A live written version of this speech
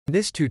In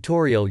this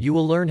tutorial you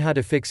will learn how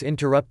to fix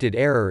interrupted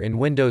error in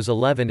Windows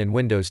 11 and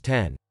Windows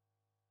 10.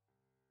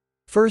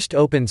 First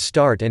open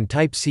Start and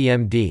type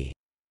cmd.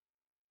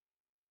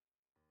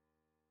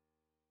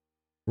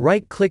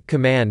 Right-click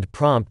Command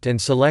Prompt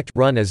and select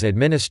Run as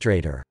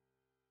Administrator.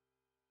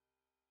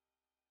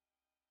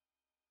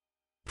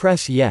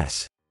 Press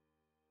Yes.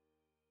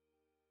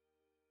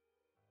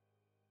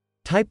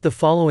 Type the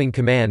following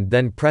command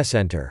then press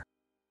Enter.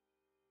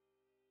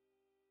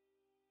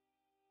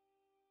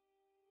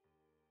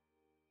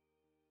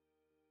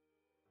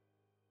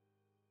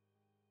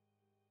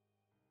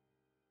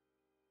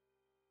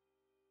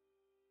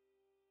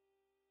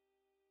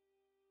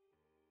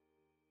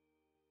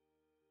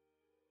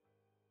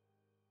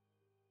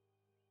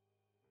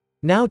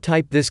 Now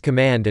type this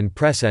command and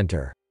press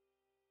Enter.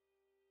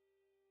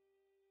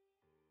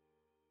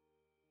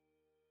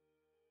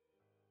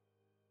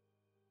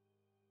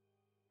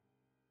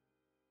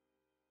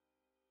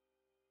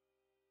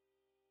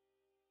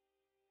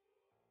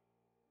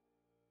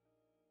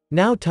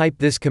 Now type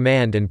this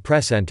command and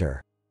press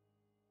Enter.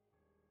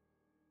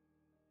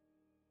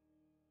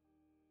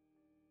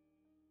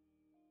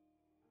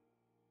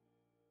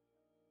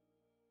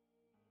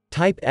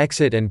 Type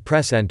Exit and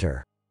press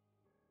Enter.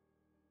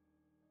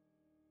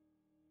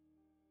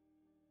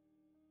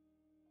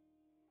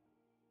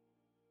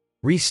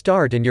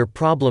 Restart and your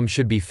problem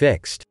should be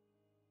fixed.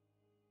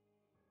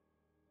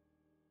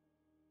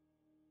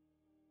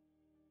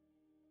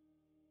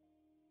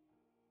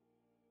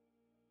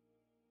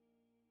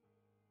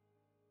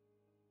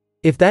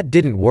 If that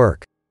didn't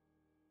work,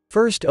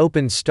 first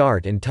open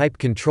Start and type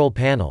Control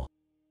Panel.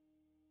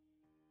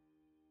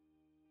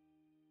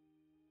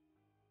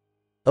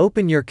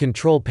 Open your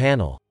Control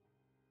Panel.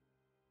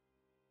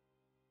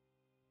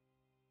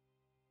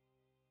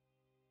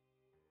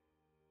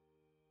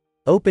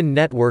 Open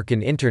Network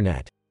and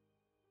Internet.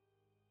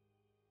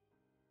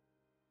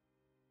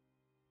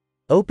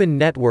 Open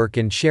Network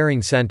and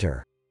Sharing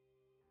Center.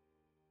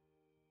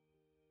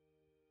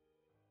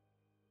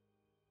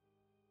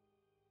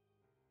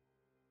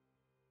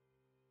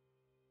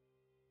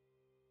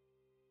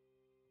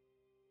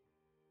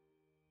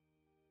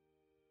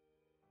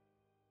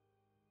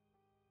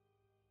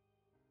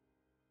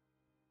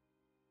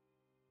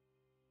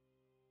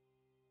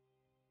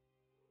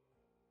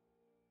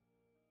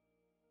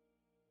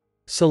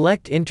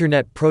 Select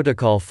Internet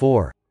Protocol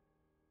 4.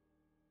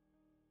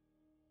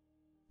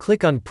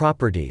 Click on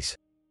Properties.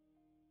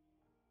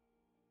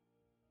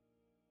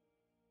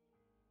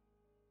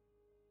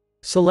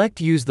 Select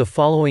Use the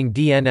following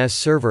DNS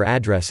server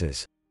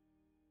addresses.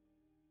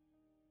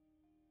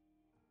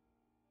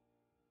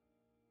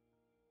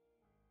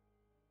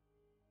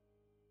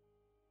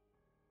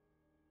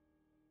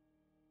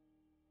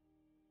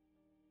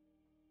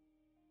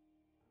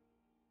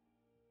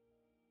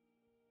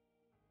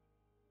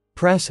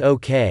 Press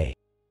OK.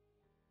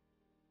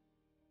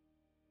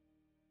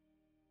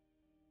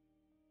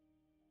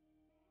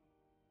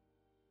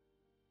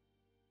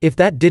 If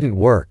that didn't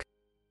work,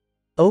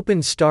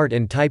 open Start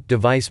and type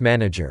Device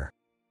Manager.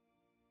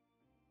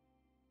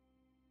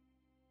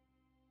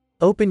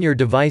 Open your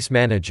Device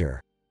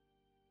Manager.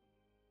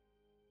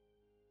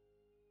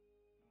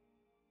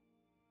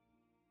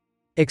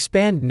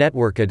 Expand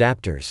Network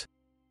Adapters.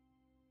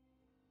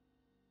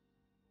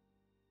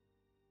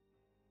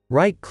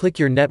 Right-click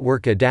your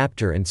network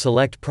adapter and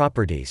select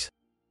Properties.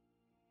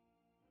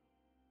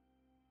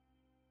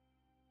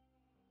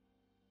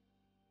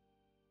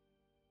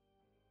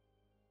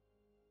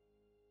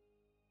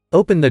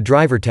 Open the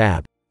Driver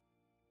tab.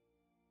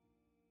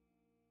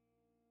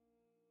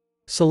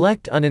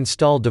 Select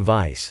Uninstall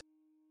Device.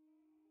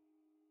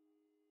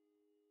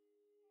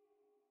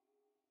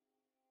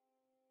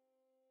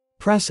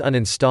 Press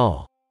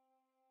Uninstall.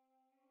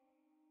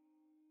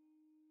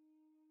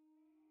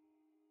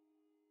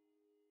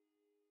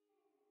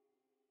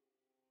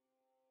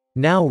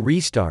 Now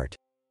restart.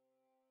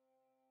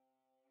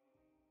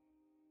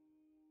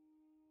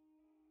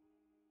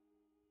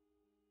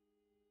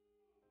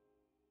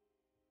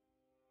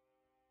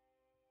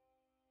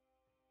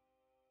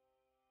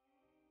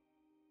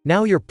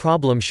 Now your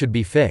problem should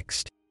be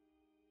fixed.